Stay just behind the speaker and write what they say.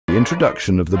The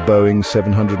introduction of the Boeing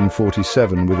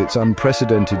 747 with its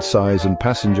unprecedented size and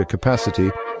passenger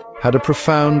capacity had a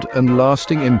profound and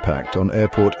lasting impact on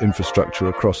airport infrastructure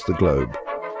across the globe.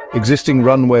 Existing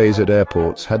runways at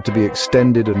airports had to be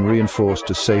extended and reinforced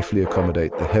to safely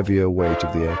accommodate the heavier weight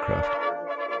of the aircraft.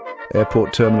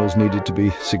 Airport terminals needed to be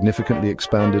significantly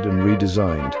expanded and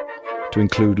redesigned to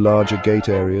include larger gate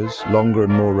areas, longer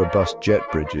and more robust jet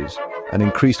bridges, and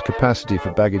increased capacity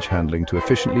for baggage handling to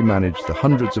efficiently manage the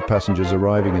hundreds of passengers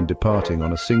arriving and departing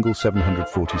on a single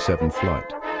 747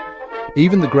 flight.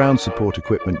 Even the ground support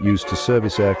equipment used to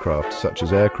service aircraft, such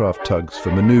as aircraft tugs for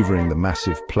maneuvering the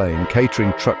massive plane,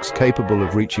 catering trucks capable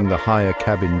of reaching the higher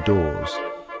cabin doors,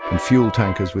 and fuel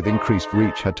tankers with increased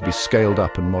reach had to be scaled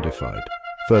up and modified.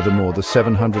 Furthermore, the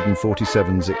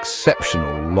 747's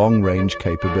exceptional long-range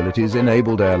capabilities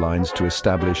enabled airlines to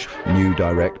establish new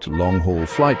direct long-haul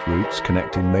flight routes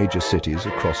connecting major cities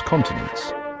across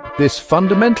continents. This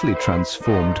fundamentally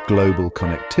transformed global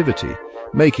connectivity,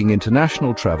 making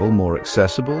international travel more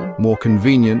accessible, more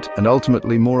convenient, and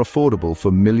ultimately more affordable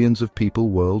for millions of people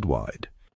worldwide.